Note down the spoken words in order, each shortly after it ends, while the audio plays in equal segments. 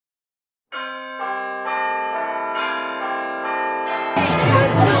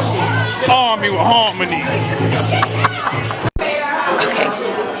Army with harmony. Okay.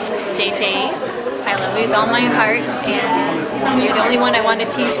 JJ, I love you with all my heart, and you're the only one I want to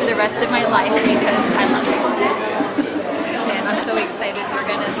tease for the rest of my life because I love you. And I'm so excited we're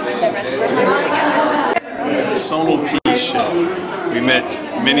going to spend the rest of our lives together. Sonal Peace Chef. We met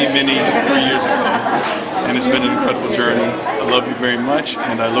many 3 years ago, and it's been an incredible journey. I love you very much,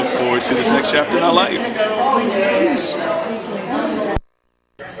 and I look forward to this next chapter in our life. Peace.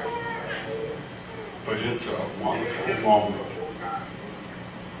 But it's a wonderful moment.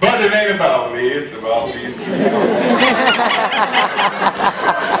 But it ain't about me, it's about these two.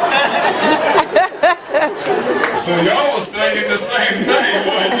 So y'all was thinking the same thing,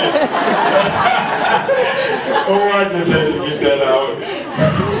 wasn't you? Oh, I just had to get that out.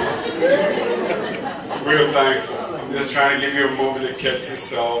 Real thankful. I'm just trying to give you a moment to catch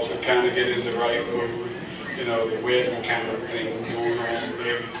yourselves and kind of get in the right mood. You know, the wedding kind of thing going on with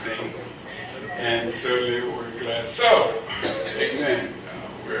everything. And certainly we're glad. So, amen.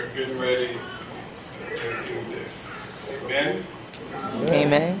 We're getting ready to do this. Amen?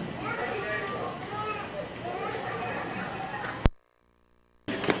 Amen.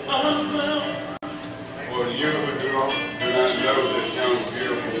 For you who do not know this young,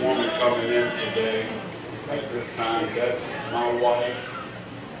 beautiful woman coming in today, at this time, that's my wife.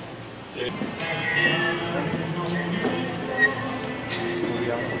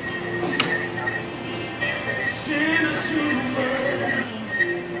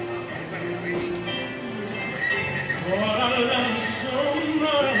 I love you so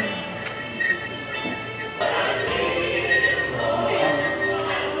much.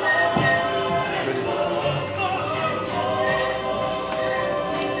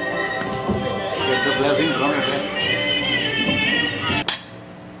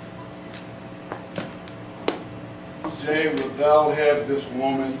 Jay, wilt thou have this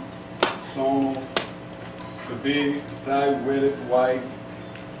woman, Sonal, to be thy wedded wife,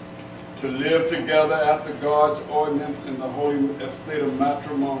 to live together after God's ordinance in the holy estate of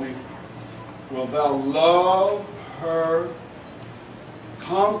matrimony? Wilt thou love her,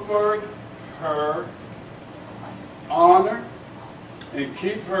 comfort her, honor, and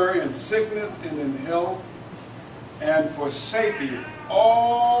keep her in sickness and in health, and forsaking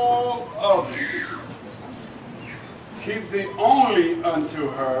all others, keep thee only unto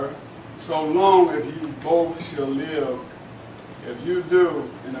her, so long as you both shall live. If you do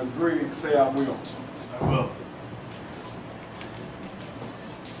and agree, say I will. I will.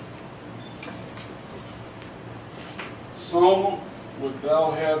 Sonal, wilt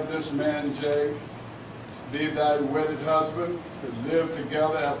thou have this man, Jay, be thy wedded husband, to live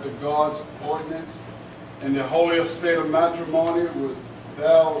together after God's ordinance in the holy estate of matrimony? Wilt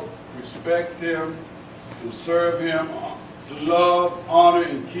thou respect him and serve him, love, honor,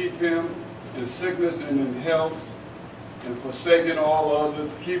 and keep him in sickness and in health, and forsaking all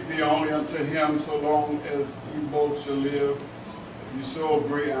others, keep thee only unto him, so long as you both shall live? If you so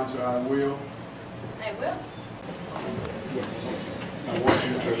agree, answer, I will. I will. I want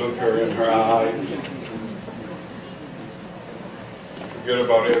you to look her in her eyes. Forget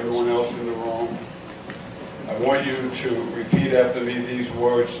about everyone else in the room. I want you to repeat after me these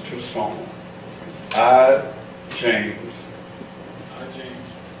words to Sonal. I, James,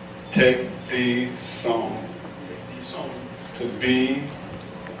 take thee, Sonal, to be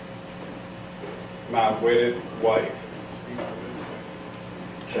my wedded wife,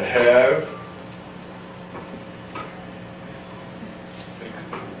 to have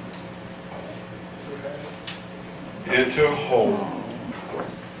and to hold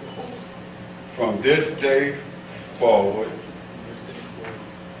from this day forward,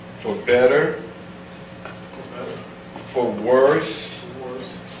 for better, for worse,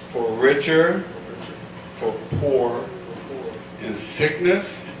 for richer, for poor, in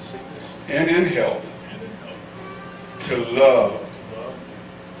sickness and in health, to love,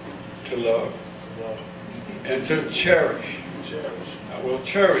 and to cherish. I will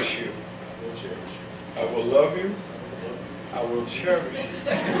cherish you. I will love you. I will cherish you.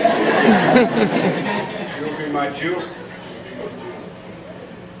 You'll be my jewel.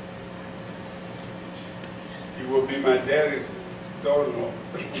 You will be my daddy's daughter-in-law.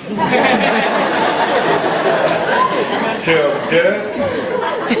 Till death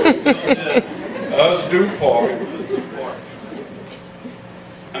us do part.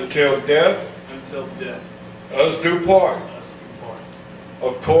 Until death us do part.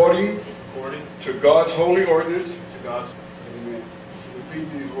 According to God's holy ordinance. Amen. Repeat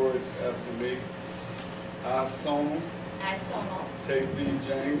these words after me. I, Sonal, I, take thee,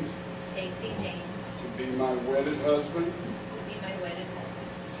 James, take thee, James, to be my wedded husband, to be my wedded husband,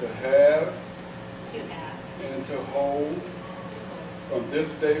 to have to have, and to hold to hold, from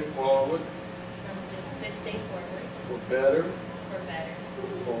this day forward from this day forward, for better, for better,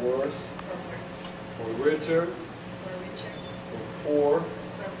 for worse, for worse, for richer, for richer, for poor,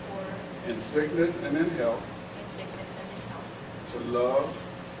 for poorer, in sickness and in health, in sickness and in health, to love,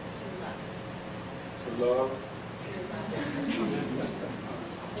 to love, to love, to love,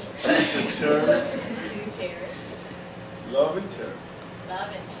 to cherish, to cherish, love and cherish. love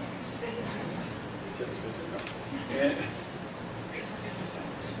and cherish, And,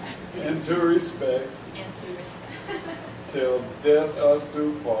 and to respect and to respect, till death us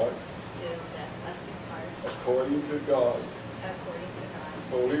do part, till death us do part, according to God's according to God's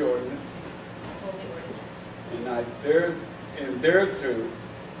holy ordinance. holy ordinance. And thereto And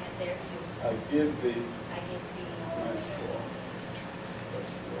thereto I give thee I give thee my soul.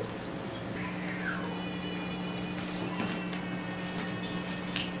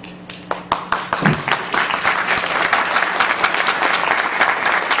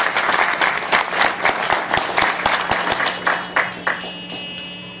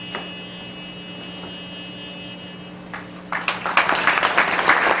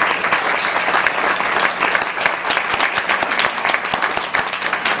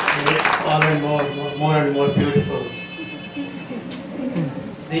 All and more and more beautiful.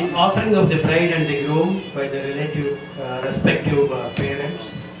 The offering of the bride and the groom by the respective parents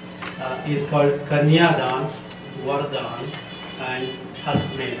is called Kanyadan, Vardhan, and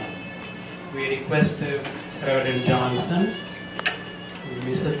Hasmena. We request Reverend Johnson,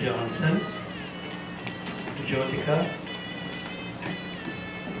 Mrs. Johnson, Jyotika.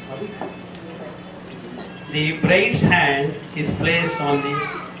 The bride's hand is placed on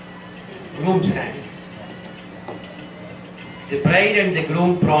the groom's hand. The bride and the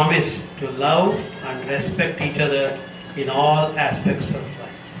groom promise to love and respect each other in all aspects of life.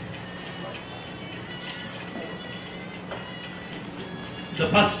 The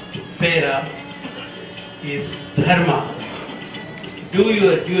first para is dharma. Do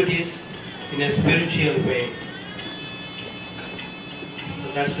your duties in a spiritual way.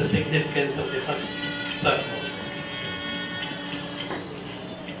 So that's the significance of the first circle.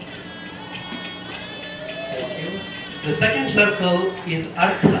 Thank you. The second circle is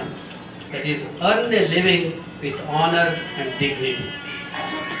artha, that is, earn a living with honor and dignity.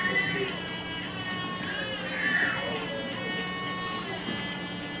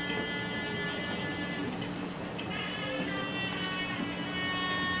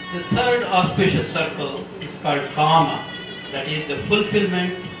 The third auspicious circle is called kama, that is the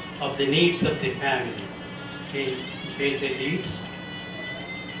fulfillment of the needs of the family. Okay, the needs.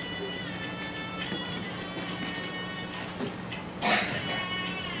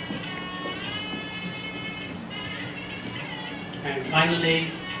 And finally,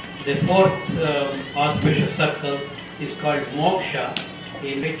 the fourth auspicious circle is called moksha,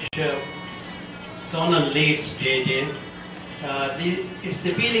 in which Sonal leads JJ. It's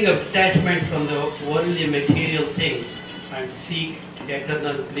the feeling of detachment from the worldly material things and seek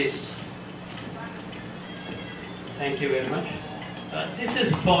eternal bliss. Thank you very much. This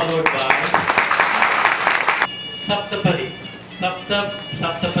is followed by Saptapadi.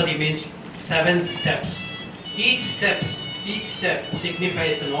 Saptapadi means 7 steps. Each step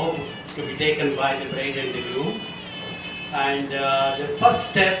signifies an oath to be taken by the bride and the groom. And the first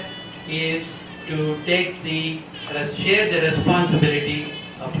step is to share the responsibility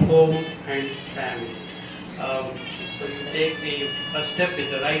of home and family. So you take the first step with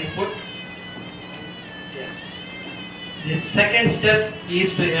the right foot. Yes. The second step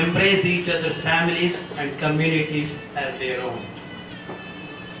is to embrace each other's families and communities as their own.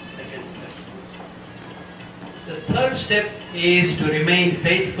 Second step. The third step is to remain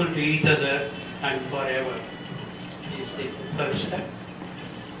faithful to each other and forever. Please take the third step.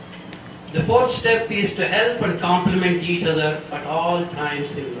 The fourth step is to help and complement each other at all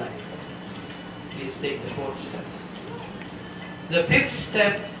times in life. Please take the fourth step. The fifth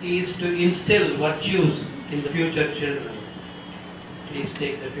step is to instill virtues in the future children. Please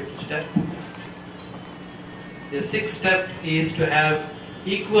take the fifth step. The sixth step is to have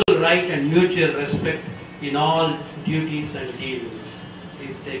equal right and mutual respect in all duties and dealings.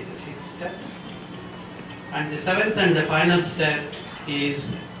 Please take the sixth step. And the seventh and the final step is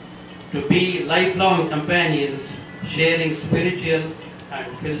to be lifelong companions, sharing spiritual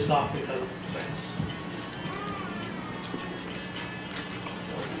and philosophical quests.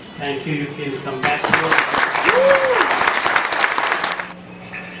 Thank you. You can come back to us.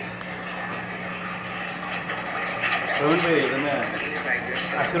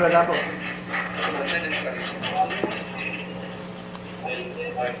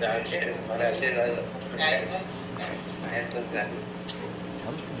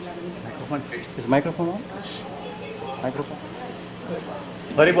 Is microphone on? Microphone.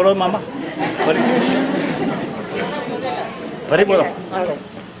 Very bolo, mama. Very bolo.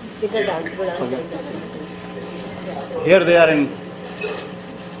 Here they are in.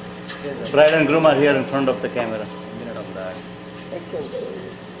 Bride and groom are here in front of the camera.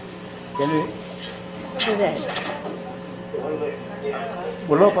 Can you?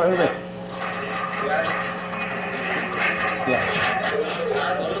 Bolo, pardon me. Yeah.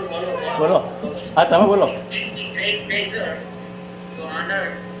 Bolo. Ah, tama bolo. Great pleasure to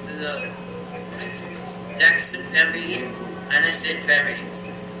honor the Jackson family, Anasid family.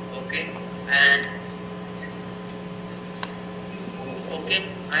 Okay, and okay,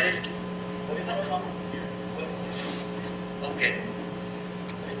 I'll do. Okay.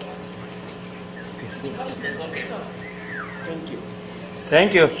 Okay. Thank you.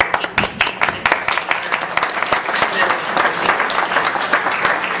 Thank you.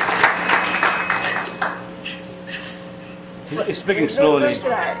 He's speaking slowly.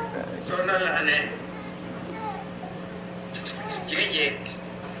 JJ,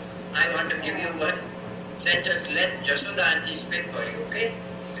 I want to give you one sentence. Let Jasoda auntie speak for you, okay?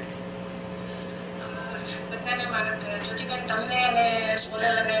 બધાને મારા જ્યોતિબેન તમને અને સોનલ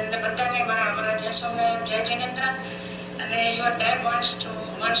અને એમને બધાને મારા જય સોમનાથ જય જિનેન્દ્ર અને your dad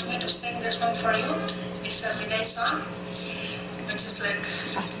wants me to sing this one for you. It's a Vinay song which is like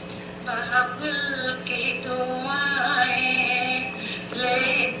बाबुल की दुआएं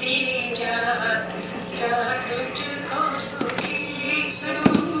लेती जा तुझको सुखी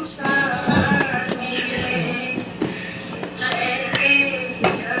संसार मिले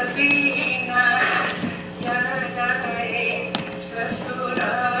कभी ना याद आए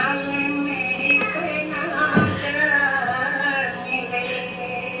ससुराल में इतना प्यार मिले.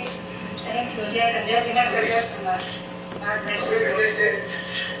 Thank you. जय जिनेंद्र जय Somnath. God bless you.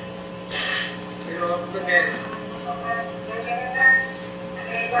 Yes.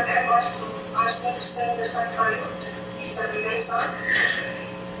 Your dad asked me to sing this one for you. It's a Vinay song.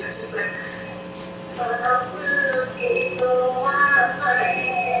 It's just like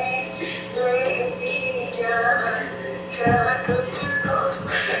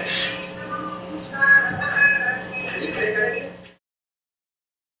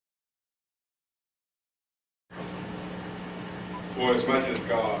For as much as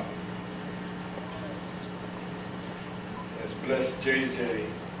God has blessed JJ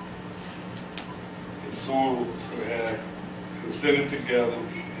and souls who have consented together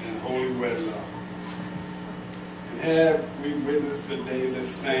in holy wedlock, and have we witnessed the day the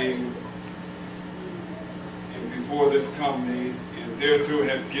same, and before this company, and thereto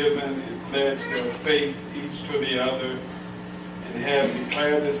have given and pledged their faith each to the other, and have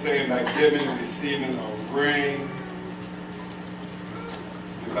declared the same by giving and receiving a ring,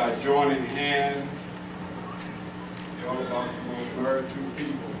 and by joining hands. Y'all about to marry two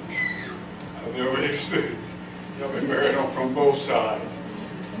people. I've never experienced. Y'all been married on from both sides.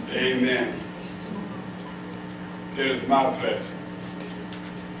 Amen. It is my pleasure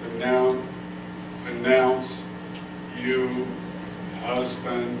to now pronounce you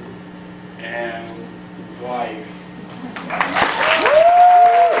husband and wife.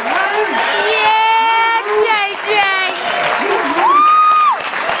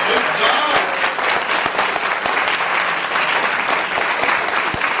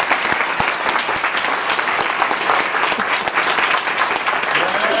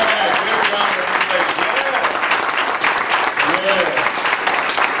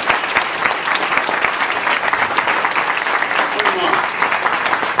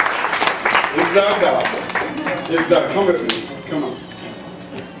 Come with me. Come on.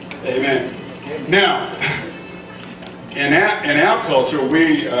 Amen. Now, in our culture, we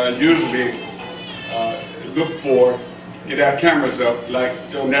usually look for, get our cameras up like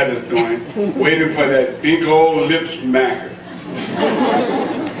Jonette is doing, waiting for that big old lip smacker.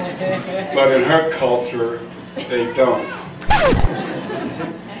 But in her culture, they don't.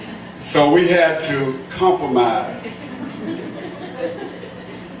 So we had to compromise.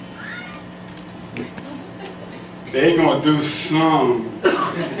 They gonna do some.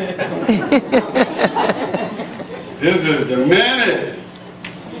 This is the minute.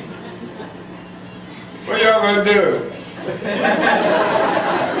 What y'all gonna do?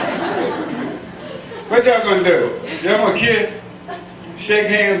 What y'all gonna do? Y'all gonna kiss? Shake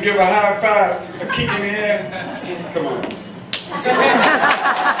hands, give a high five, a kick in the air? Come on.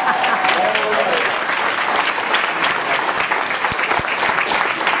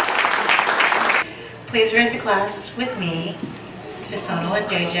 Please raise a glass with me to Sono and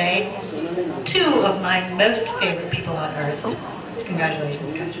JJ, two of my most favorite people on earth.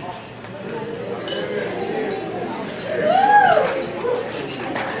 Congratulations, guys.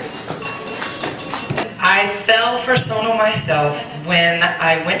 I fell for Sono myself when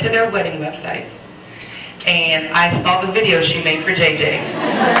I went to their wedding website and I saw the video she made for JJ. And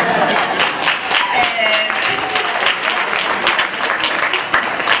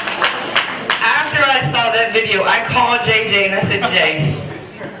after I saw that video, I called JJ and I said, Jay,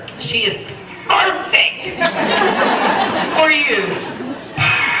 she is perfect for you.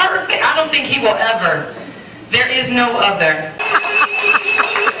 Perfect. I don't think he will ever. There is no other.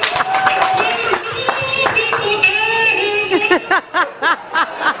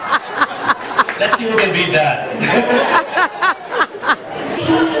 Let's see who can beat that.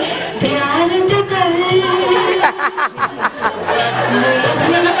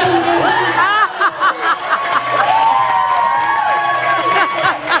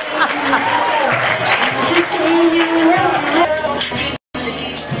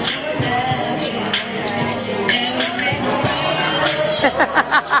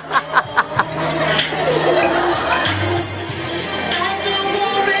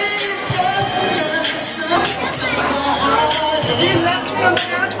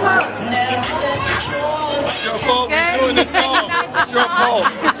 It's your fault we're doing this song. It's your fault.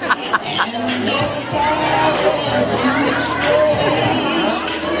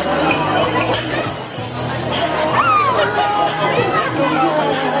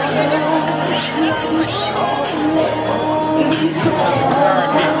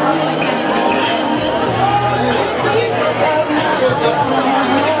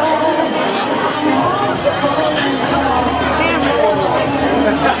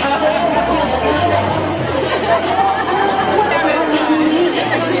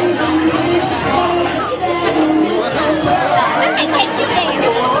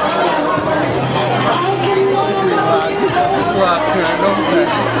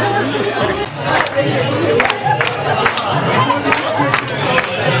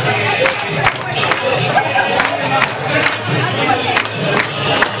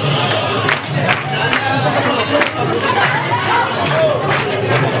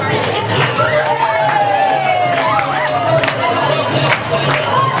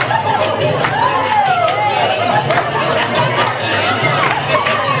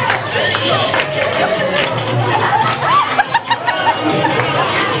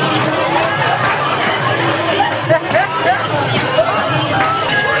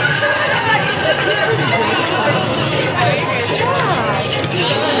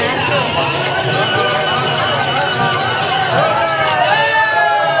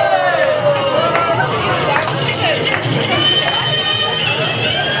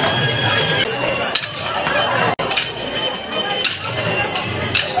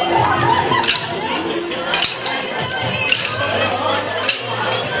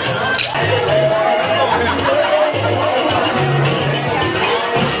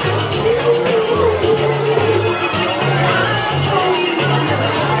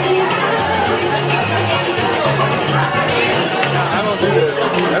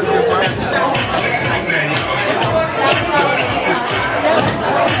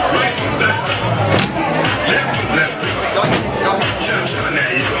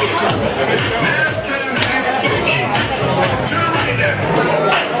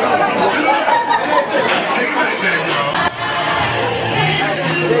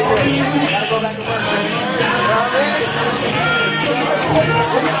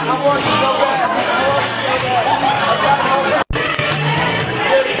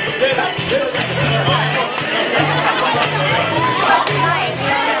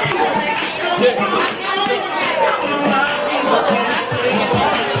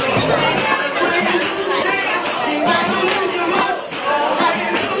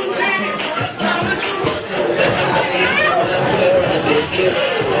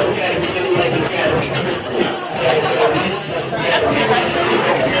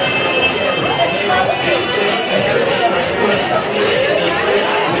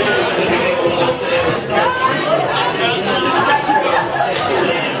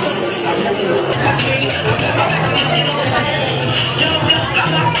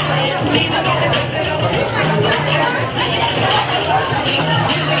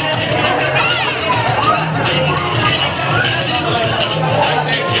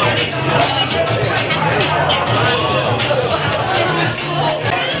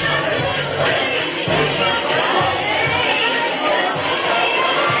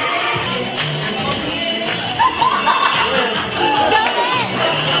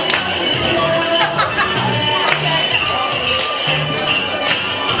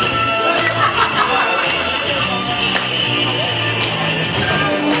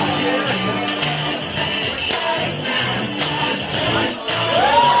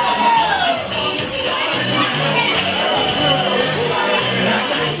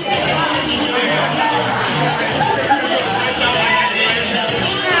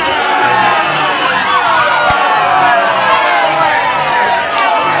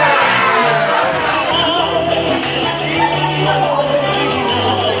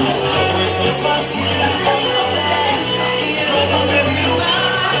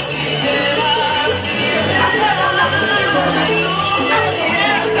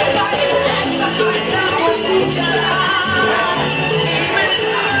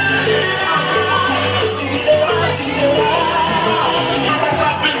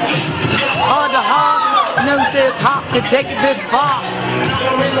 Hop to take it this far.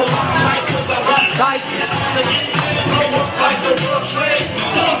 Like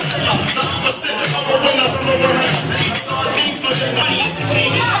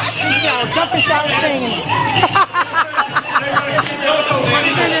yo, Duffy started singing.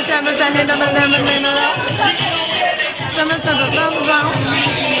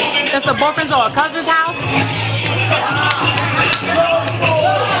 That's a boyfriend's or a cousin's house.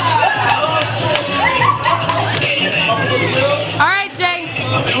 All right, Jay,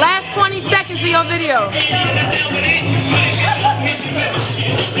 last 20 seconds of your video.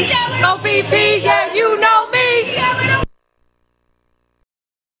 OPP, yeah, you know